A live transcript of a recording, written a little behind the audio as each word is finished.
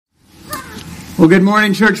Well, good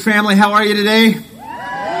morning, church family. How are you today?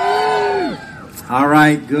 All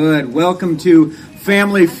right, good. Welcome to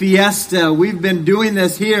Family Fiesta. We've been doing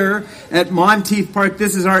this here at Monteith Park.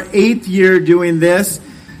 This is our 8th year doing this.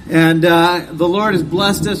 And the Lord has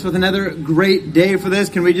blessed us with another great day for this.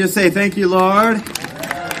 Can we just say thank you, Lord? A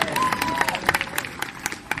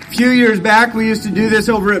few years back, we used to do this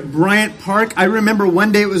over at Bryant Park. I remember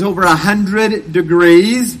one day it was over 100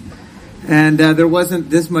 degrees. And there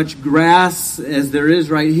wasn't this much grass as there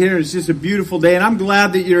is right here. It's just a beautiful day. And I'm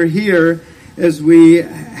glad that you're here as we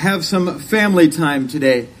have some family time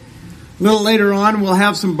today. A little later on, we'll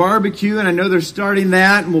have some barbecue. And I know they're starting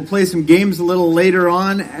that. And we'll play some games a little later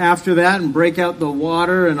on after that. And break out the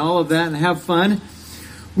water and all of that and have fun.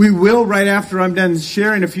 We will, right after I'm done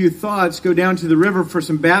sharing a few thoughts, go down to the river for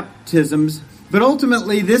some baptisms. But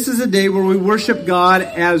ultimately, this is a day where we worship God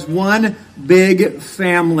as one big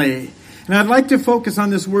family. And I'd like to focus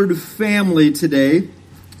on this word family today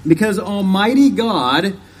because Almighty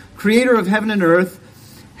God, creator of heaven and earth,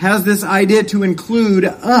 has this idea to include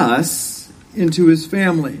us into his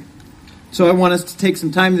family. So I want us to take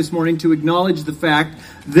some time this morning to acknowledge the fact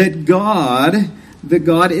that God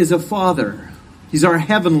is a father. He's our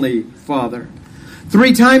heavenly Father.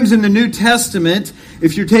 3 times in the New Testament,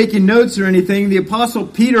 if you're taking notes or anything, the Apostle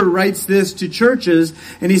Peter writes this to churches,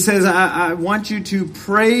 and he says, I want you to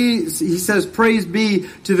praise, he says, praise be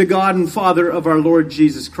to the God and Father of our Lord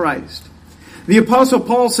Jesus Christ. The Apostle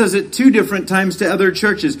Paul says it 2 different times to other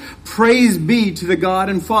churches, praise be to the God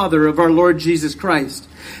and Father of our Lord Jesus Christ.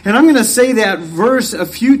 And I'm going to say that verse a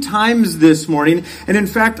few times this morning, and in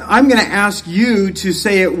fact, I'm going to ask you to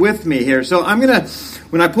say it with me here. So I'm going to...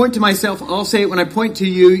 When I point to myself, I'll say it. When I point to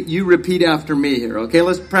you, you repeat after me here. Okay,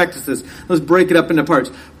 let's practice this. Let's break it up into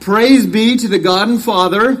parts. Praise be to the God and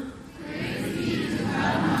Father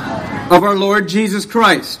of our Lord Jesus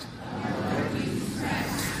Christ.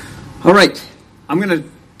 All right, I'm going to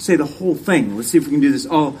say the whole thing. Let's see if we can do this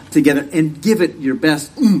all together and give it your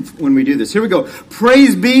best oomph when we do this. Here we go.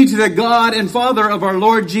 Praise be to the God and Father of our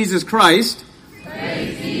Lord Jesus Christ.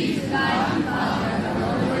 Praise be to God and Father.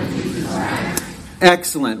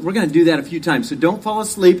 Excellent. We're going to do that a few times, so don't fall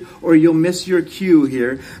asleep or you'll miss your cue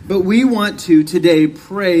here. But we want to today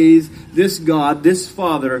praise this God, this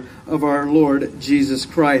Father of our Lord Jesus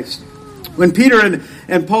Christ. When Peter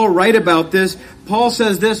and Paul write about this, Paul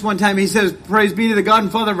says this one time. He says, praise be to the God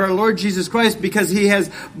and Father of our Lord Jesus Christ, because he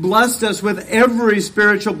has blessed us with every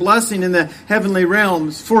spiritual blessing in the heavenly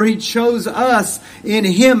realms. For he chose us in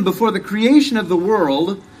him before the creation of the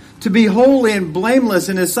world to be holy and blameless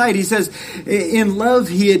in his sight. He says, in love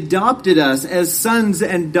he adopted us as sons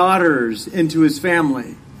and daughters into his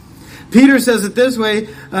family. Peter says it this way.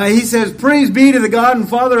 He says, praise be to the God and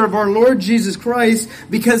Father of our Lord Jesus Christ,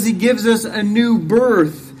 because he gives us a new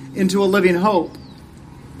birth into a living hope.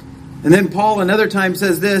 And then Paul another time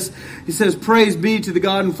says this. He says, praise be to the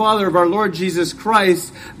God and Father of our Lord Jesus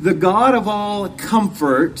Christ, the God of all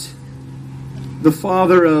comfort, the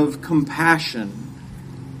Father of compassion.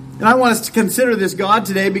 And I want us to consider this God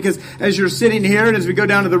today, because as you're sitting here and as we go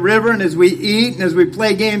down to the river and as we eat and as we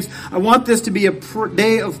play games, I want this to be a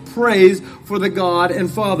day of praise for the God and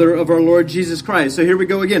Father of our Lord Jesus Christ. So here we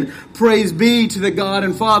go again. Praise be to the God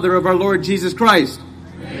and Father of our Lord Jesus Christ.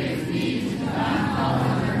 Praise be to the God and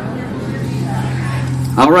Father of our Lord Jesus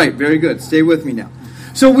Christ. All right, very good. Stay with me now.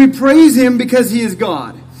 So we praise him because he is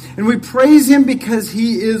God. And we praise him because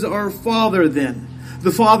he is our Father then.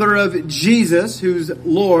 The Father of Jesus, who's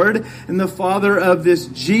Lord, and the Father of this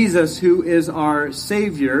Jesus, who is our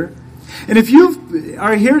Savior. And if you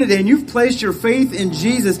are here today and you've placed your faith in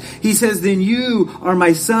Jesus, he says, then you are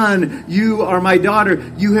my son, you are my daughter.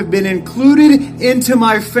 You have been included into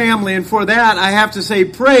my family. And for that, I have to say,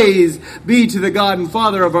 praise be to the God and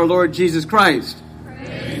Father of our Lord Jesus Christ.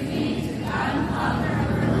 Praise be to God and Father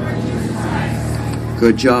of our Lord Jesus Christ.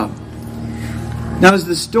 Good job. Now, as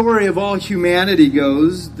the story of all humanity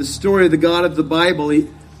goes, the story of the God of the Bible,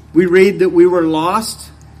 we read that we were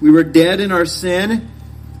lost, we were dead in our sin,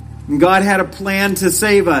 and God had a plan to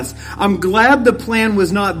save us. I'm glad the plan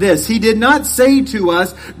was not this. He did not say to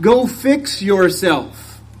us, go fix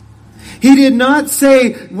yourself. He did not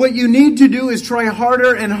say, what you need to do is try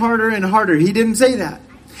harder and harder and harder. He didn't say that.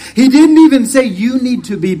 He didn't even say, you need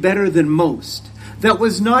to be better than most. That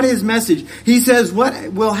was not his message. He says,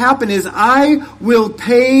 what will happen is I will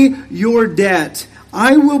pay your debt.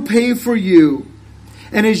 I will pay for you.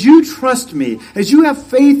 And as you trust me, as you have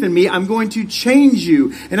faith in me, I'm going to change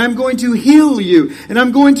you. And I'm going to heal you. And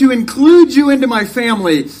I'm going to include you into my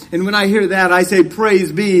family. And when I hear that, I say,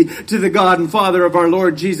 praise be to the God and Father of our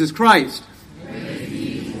Lord Jesus Christ. Praise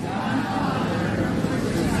be to God and Father of our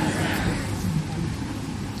Lord Jesus Christ.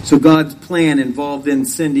 So God's plan involved in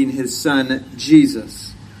sending his son,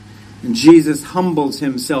 Jesus. And Jesus humbles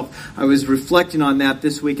himself. I was reflecting on that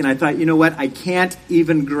this week, and I thought, you know what? I can't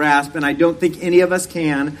even grasp, and I don't think any of us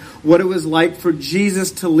can, what it was like for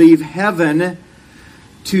Jesus to leave heaven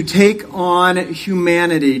to take on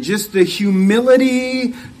humanity. Just the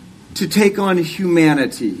humility to take on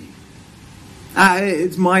humanity.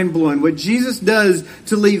 It's mind-blowing. What Jesus does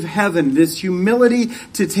to leave heaven, this humility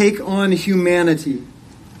to take on humanity.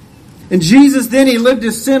 And Jesus then, he lived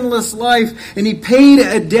a sinless life, and he paid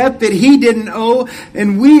a debt that he didn't owe,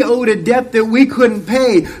 and we owed a debt that we couldn't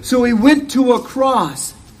pay. So he went to a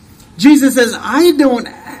cross. Jesus says, I'm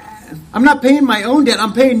not paying my own debt,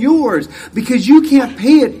 I'm paying yours, because you can't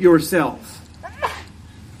pay it yourself.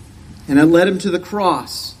 And it led him to the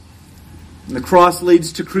cross. And the cross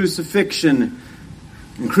leads to crucifixion.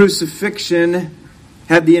 And crucifixion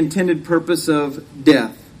had the intended purpose of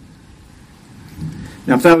death.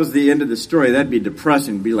 Now, if that was the end of the story, that'd be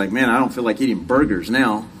depressing. It'd be like, man, I don't feel like eating burgers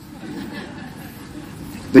now.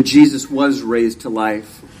 But Jesus was raised to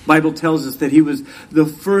life. The Bible tells us that he was the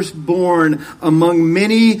firstborn among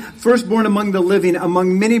the living,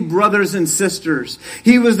 among many brothers and sisters.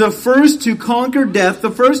 He was the first to conquer death, the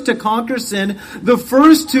first to conquer sin, the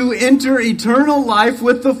first to enter eternal life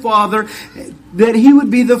with the Father, that he would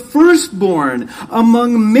be the firstborn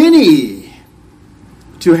among many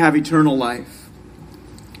to have eternal life.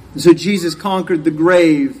 So Jesus conquered the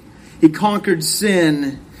grave. He conquered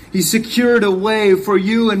sin. He secured a way for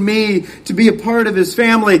you and me to be a part of his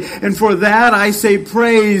family. And for that I say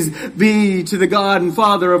praise be to the God and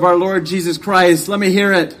Father of our Lord Jesus Christ. Let me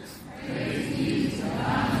hear it. Praise be to God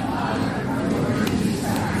and Father of our Lord Jesus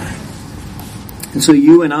Christ. And so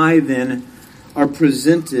you and I then are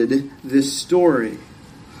presented this story.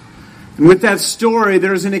 And with that story,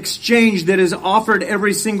 there's an exchange that is offered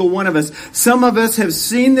every single one of us. Some of us have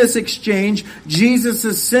seen this exchange,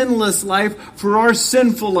 Jesus' sinless life for our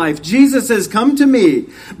sinful life. Jesus says, come to me,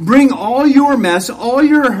 bring all your mess, all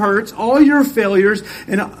your hurts, all your failures,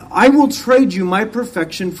 and I will trade you my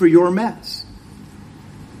perfection for your mess.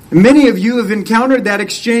 And many of you have encountered that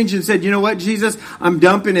exchange and said, you know what, Jesus, I'm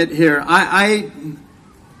dumping it here.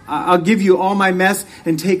 I'll give you all my mess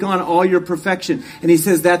and take on all your perfection. And he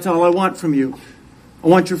says, that's all I want from you. I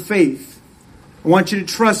want your faith. I want you to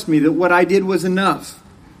trust me that what I did was enough.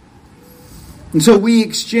 And so we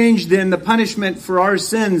exchange then the punishment for our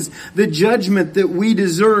sins, the judgment that we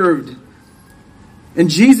deserved. And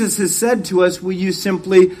Jesus has said to us, will you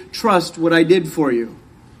simply trust what I did for you?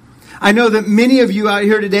 I know that many of you out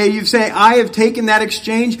here today, you say, I have taken that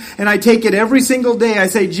exchange, and I take it every single day. I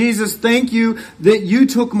say, Jesus, thank you that you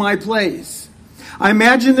took my place. I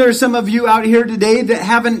imagine there are some of you out here today that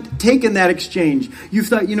haven't taken that exchange. You've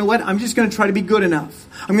thought, you know what, I'm just going to try to be good enough.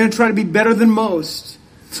 I'm going to try to be better than most.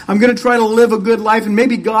 I'm going to try to live a good life, and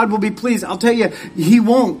maybe God will be pleased. I'll tell you, he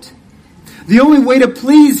won't. The only way to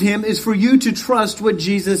please him is for you to trust what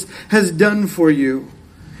Jesus has done for you.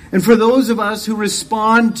 And for those of us who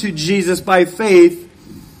respond to Jesus by faith,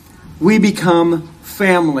 we become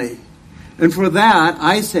family. And for that,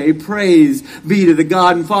 I say, praise be to the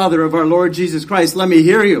God and Father of our Lord Jesus Christ. Let me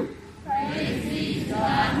hear you. Praise be to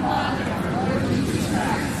God and Father of our Lord Jesus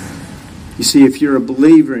Christ. You see, if you're a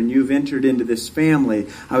believer and you've entered into this family,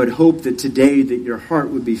 I would hope that today that your heart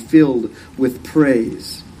would be filled with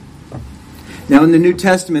praise. Now in the New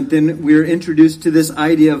Testament, then, we're introduced to this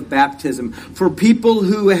idea of baptism. For people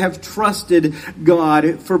who have trusted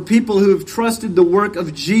God, for people who have trusted the work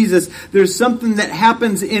of Jesus, there's something that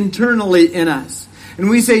happens internally in us. And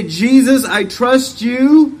we say, Jesus, I trust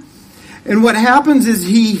you. And what happens is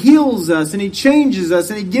he heals us and he changes us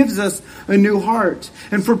and he gives us a new heart.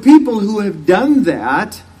 And for people who have done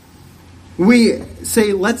that, we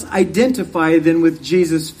say, let's identify then with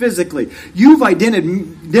Jesus physically. You've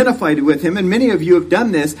identified with him, and many of you have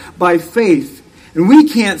done this by faith. And we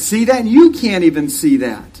can't see that, and you can't even see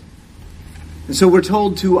that. And so we're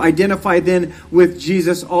told to identify then with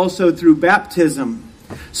Jesus also through baptism,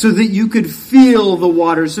 so that you could feel the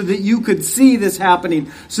water, so that you could see this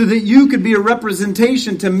happening, so that you could be a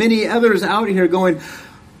representation to many others out here going,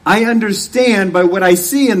 I understand by what I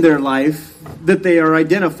see in their life that they are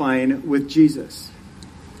identifying with Jesus.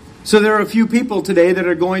 So there are a few people today that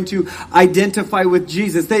are going to identify with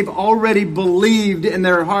Jesus. They've already believed in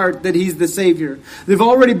their heart that he's the Savior. They've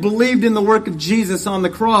already believed in the work of Jesus on the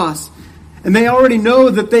cross. And they already know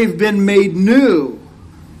that they've been made new.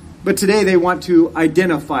 But today they want to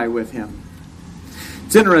identify with him.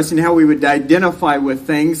 It's interesting how we would identify with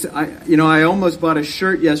things. I almost bought a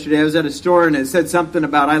shirt yesterday. I was at a store and it said something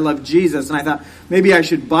about I love Jesus. And I thought maybe I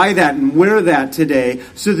should buy that and wear that today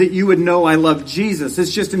so that you would know I love Jesus.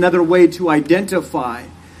 It's just another way to identify.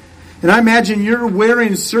 And I imagine you're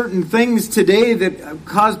wearing certain things today that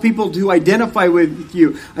cause people to identify with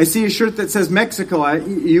you. I see a shirt that says Mexico.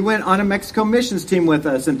 You went on a Mexico missions team with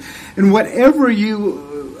us. And whatever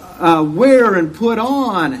you wear and put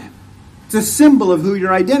on, it's a symbol of who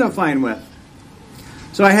you're identifying with.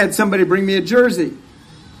 So I had somebody bring me a jersey.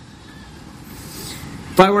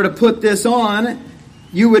 If I were to put this on,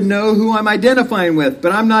 you would know who I'm identifying with.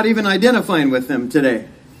 But I'm not even identifying with them today.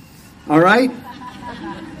 All right?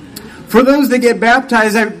 For those that get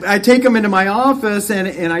baptized, I take them into my office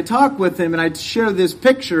and I talk with them and I share this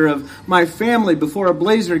picture of my family before a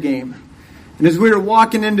Blazer game. And as we were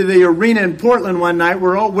walking into the arena in Portland one night,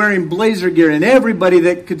 we're all wearing Blazer gear. And everybody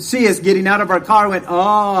that could see us getting out of our car went,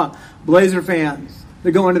 Blazer fans.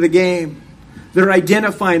 They're going to the game. They're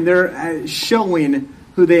identifying. They're showing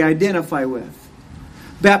who they identify with.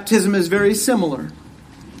 Baptism is very similar.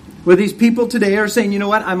 Where these people today are saying, you know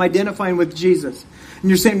what, I'm identifying with Jesus.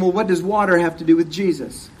 And you're saying, well, what does water have to do with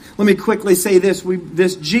Jesus? Let me quickly say this.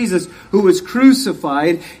 This Jesus who was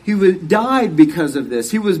crucified, died because of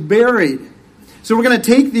this. He was buried. So we're going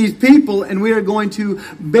to take these people and we are going to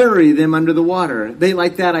bury them under the water. They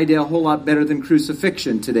like that idea a whole lot better than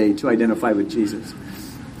crucifixion today to identify with Jesus.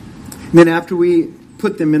 And then after we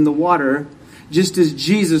put them in the water, just as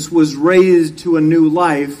Jesus was raised to a new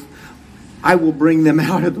life, I will bring them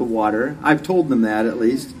out of the water. I've told them that at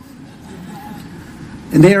least.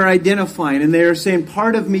 And they are identifying and they are saying,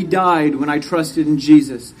 part of me died when I trusted in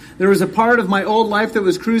Jesus. There was a part of my old life that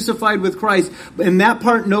was crucified with Christ, and that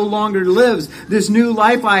part no longer lives. This new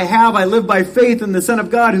life I live by faith in the Son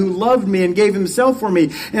of God who loved me and gave himself for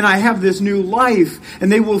me. And I have this new life.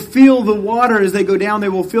 And they will feel the water as they go down. They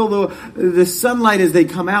will feel the sunlight as they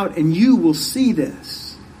come out. And you will see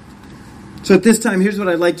this. So at this time, here's what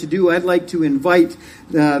I'd like to do. I'd like to invite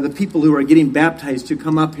the people who are getting baptized to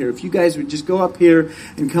come up here. If you guys would just go up here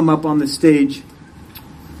and come up on the stage.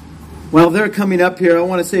 While they're coming up here, I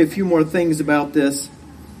want to say a few more things about this.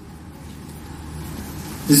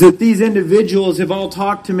 Is that these individuals have all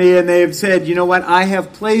talked to me and they have said, you know what, I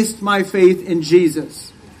have placed my faith in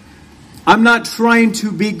Jesus. I'm not trying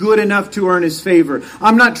to be good enough to earn his favor.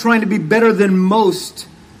 I'm not trying to be better than most.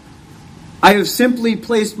 I have simply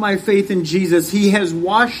placed my faith in Jesus. He has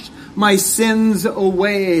washed my sins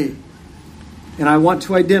away. And I want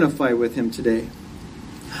to identify with him today.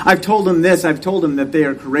 I've told them this. I've told them that they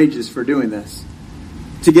are courageous for doing this.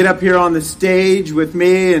 To get up here on the stage with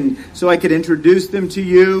me and so I could introduce them to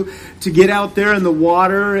you. To get out there in the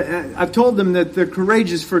water. I've told them that they're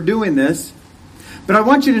courageous for doing this. But I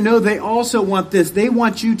want you to know they also want this. They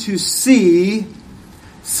want you to see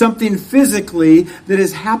something physically that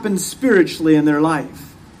has happened spiritually in their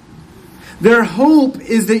life. Their hope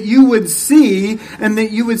is that you would see and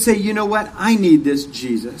that you would say, you know what, I need this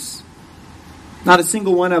Jesus. Not a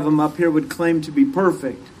single one of them up here would claim to be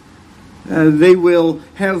perfect. They will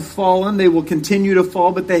have fallen, they will continue to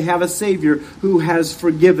fall, but they have a Savior who has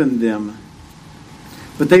forgiven them.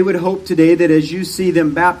 But they would hope today that as you see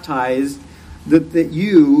them baptized, that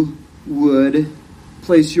you would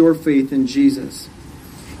place your faith in Jesus.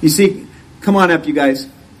 You see, come on up, you guys.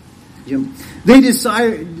 Jim. They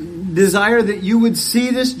desire that you would see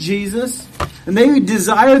this Jesus, and they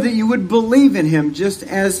desire that you would believe in him just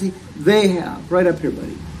as they have. Right up here,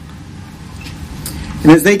 buddy.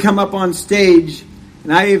 And as they come up on stage,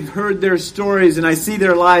 and I have heard their stories and I see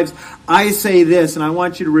their lives, I say this, and I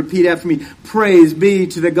want you to repeat after me. Praise be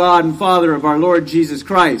to the God and Father of our Lord Jesus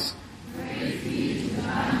Christ.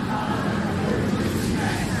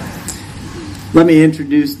 Let me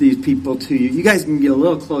introduce these people to you. You guys can get a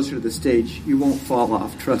little closer to the stage. You won't fall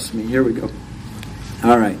off. Trust me. Here we go.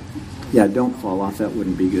 All right. Yeah, don't fall off. That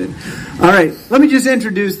wouldn't be good. All right. Let me just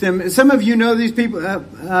introduce them. Some of you know these people.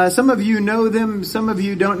 Some of you know them. Some of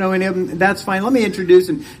you don't know any of them. That's fine. Let me introduce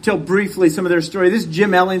and tell briefly some of their story. This is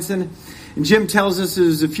Jim Ellingson. And Jim tells us it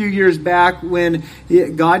was a few years back when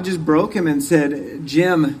God just broke him and said,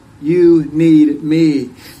 Jim, you need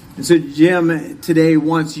me. And so Jim today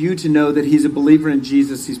wants you to know that he's a believer in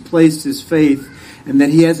Jesus. He's placed his faith and that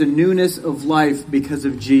he has a newness of life because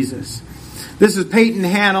of Jesus. This is Peyton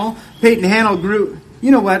Hannell. Peyton Hannell grew...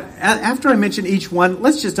 You know what? After I mention each one,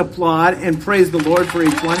 let's just applaud and praise the Lord for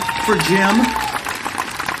each one. For Jim.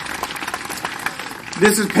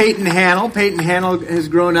 This is Peyton Hannell. Peyton Hannell has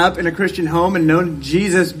grown up in a Christian home and known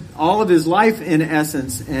Jesus all of his life in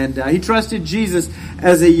essence. And he trusted Jesus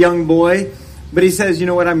as a young boy. But he says, you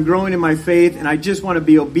know what, I'm growing in my faith, and I just want to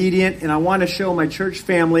be obedient, and I want to show my church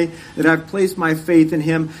family that I've placed my faith in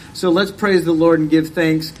him. So let's praise the Lord and give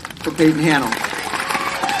thanks for Peyton Hannell.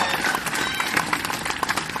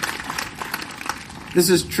 This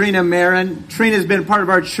is Trina Marin. Trina's been part of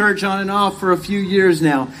our church on and off for a few years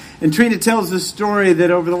now. And Trina tells the story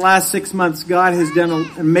that over the last 6 months, God has done an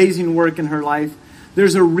amazing work in her life.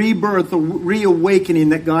 There's a rebirth, a reawakening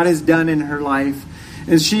that God has done in her life.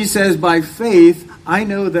 And she says, by faith, I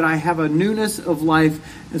know that I have a newness of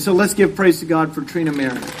life. And so let's give praise to God for Trina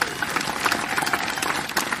Marin.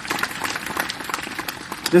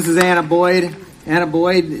 This is Anna Boyd. Anna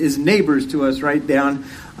Boyd is neighbors to us right down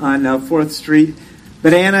on 4th Street.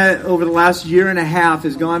 But Anna, over the last year and a half,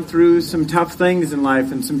 has gone through some tough things in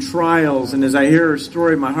life and some trials. And as I hear her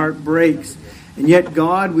story, my heart breaks. And yet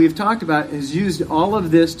God, we've talked about, has used all of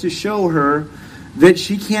this to show her that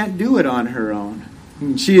she can't do it on her own.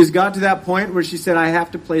 And she has got to that point where she said, I have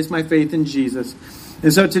to place my faith in Jesus.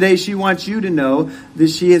 And so today she wants you to know that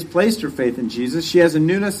she has placed her faith in Jesus. She has a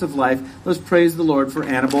newness of life. Let's praise the Lord for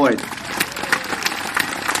Anna Boyd.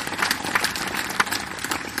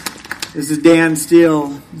 This is Dan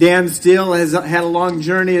Steele. Dan Steele has had a long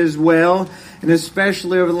journey as well. And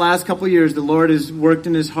especially over the last couple of years, the Lord has worked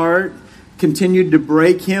in his heart, continued to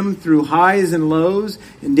break him through highs and lows.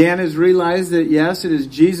 And Dan has realized that, yes, it is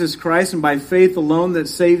Jesus Christ and by faith alone that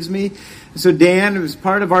saves me. So Dan was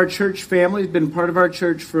part of our church family. He's been part of our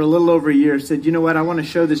church for a little over a year. Said, you know what? I want to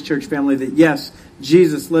show this church family that, yes,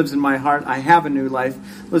 Jesus lives in my heart. I have a new life.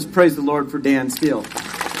 Let's praise the Lord for Dan Steele.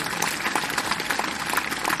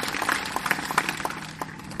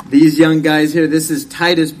 These young guys here, this is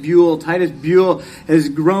Titus Buell. Titus Buell has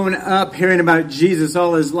grown up hearing about Jesus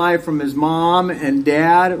all his life from his mom and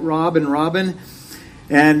dad, Rob and Robin.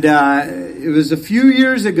 And it was a few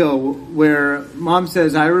years ago where Mom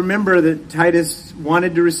says, I remember that Titus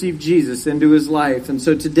wanted to receive Jesus into his life. And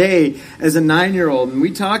so today, as a 9-year-old, and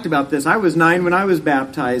we talked about this, I was 9 when I was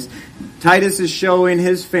baptized, Titus is showing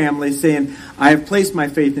his family, saying, I have placed my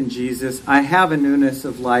faith in Jesus. I have a newness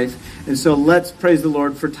of life. And so let's praise the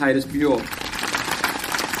Lord for Titus Buell.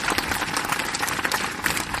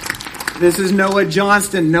 This is Noah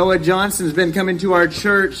Johnston. Noah Johnston's been coming to our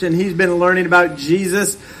church, and he's been learning about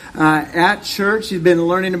Jesus at church. He's been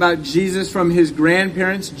learning about Jesus from his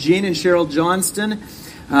grandparents, Gene and Cheryl Johnston.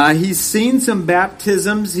 He's seen some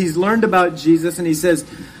baptisms. He's learned about Jesus, and he says,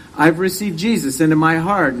 I've received Jesus into my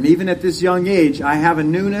heart. And even at this young age, I have a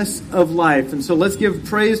newness of life. And so let's give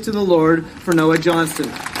praise to the Lord for Noah Johnston.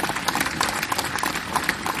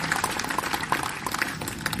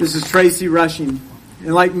 This is Tracy Rushing.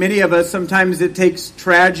 And like many of us, sometimes it takes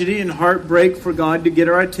tragedy and heartbreak for God to get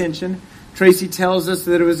our attention. Tracy tells us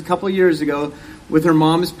that it was a couple years ago with her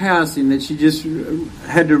mom's passing that she just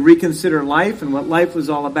had to reconsider life and what life was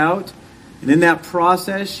all about. And in that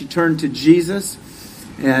process, she turned to Jesus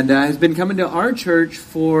and has been coming to our church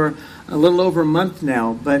for a little over a month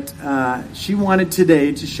now. But she wanted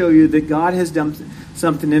today to show you that God has done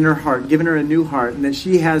something in her heart, given her a new heart, and that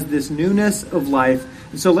she has this newness of life.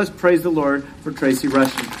 And so let's praise the Lord for Tracy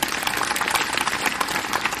Rushing.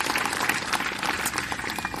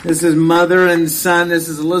 This is mother and son. This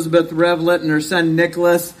is Elizabeth Revlett and her son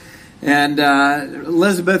Nicholas. And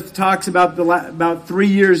Elizabeth talks about 3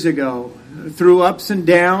 years ago, through ups and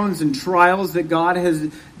downs and trials, that God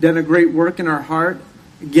has done a great work in her heart.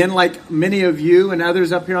 Again, like many of you and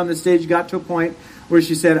others up here on the stage, got to a point where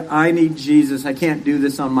she said, I need Jesus. I can't do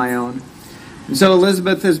this on my own. And so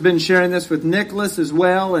Elizabeth has been sharing this with Nicholas as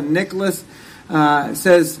well. And Nicholas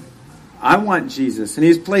says, I want Jesus. And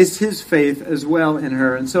he's placed his faith as well in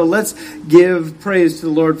her. And so let's give praise to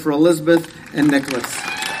the Lord for Elizabeth and Nicholas.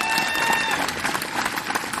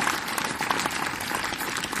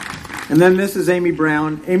 And then this is Amy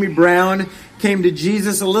Brown. Amy Brown came to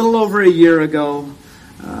Jesus a little over a year ago.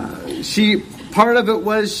 Part of it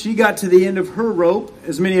was she got to the end of her rope,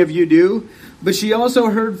 as many of you do. But she also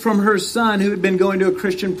heard from her son, who had been going to a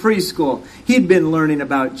Christian preschool. He'd been learning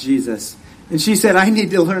about Jesus. And she said, I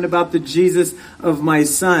need to learn about the Jesus of my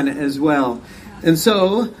son as well. And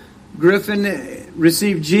so Griffin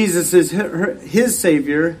received Jesus as his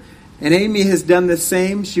Savior. And Amy has done the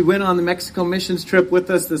same. She went on the Mexico missions trip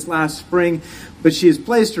with us this last spring. But she has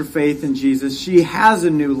placed her faith in Jesus. She has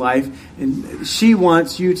a new life. And she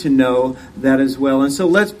wants you to know that as well. And so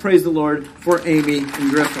let's praise the Lord for Amy and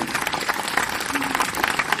Griffin.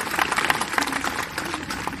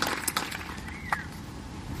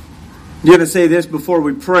 I'm going to say this before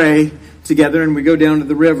we pray together and we go down to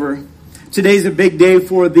the river. Today's a big day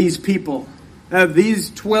for these people.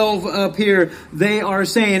 These 12 up here, they are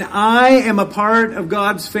saying, I am a part of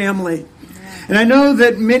God's family. And I know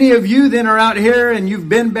that many of you then are out here and you've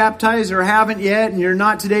been baptized or haven't yet and you're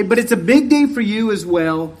not today, but it's a big day for you as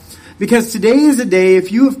well. Because today is a day,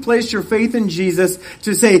 if you have placed your faith in Jesus,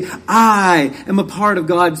 to say, I am a part of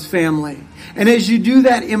God's family. And as you do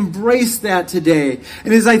that, embrace that today.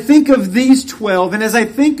 And as I think of these 12, and as I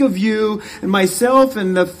think of you and myself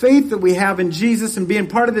and the faith that we have in Jesus and being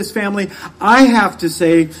part of this family, I have to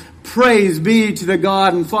say, praise be to the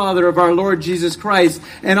God and Father of our Lord Jesus Christ.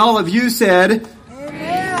 And all of you said,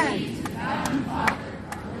 Amen.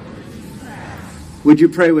 Would you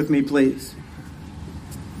pray with me, please?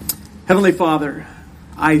 Heavenly Father,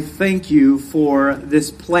 I thank you for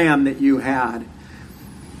this plan that you had.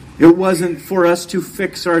 It wasn't for us to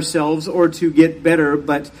fix ourselves or to get better,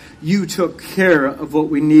 but you took care of what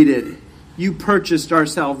we needed. You purchased our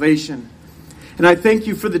salvation. And I thank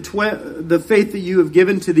you for the faith that you have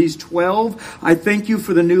given to these 12. I thank you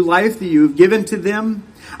for the new life that you have given to them.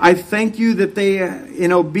 I thank you that they,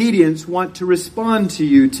 in obedience, want to respond to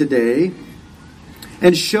you today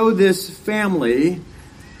and show this family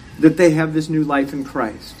that they have this new life in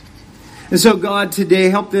Christ. And so, God, today,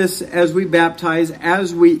 help this as we baptize,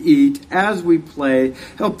 as we eat, as we play.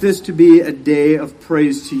 Help this to be a day of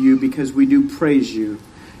praise to you, because we do praise you.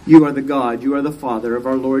 You are the God, you are the Father of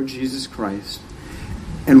our Lord Jesus Christ.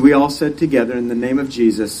 And we all said together, in the name of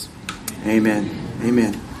Jesus, amen.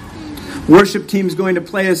 Amen. Worship team's going to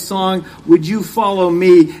play a song. Would you follow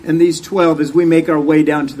me and these 12 as we make our way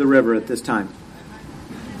down to the river at this time?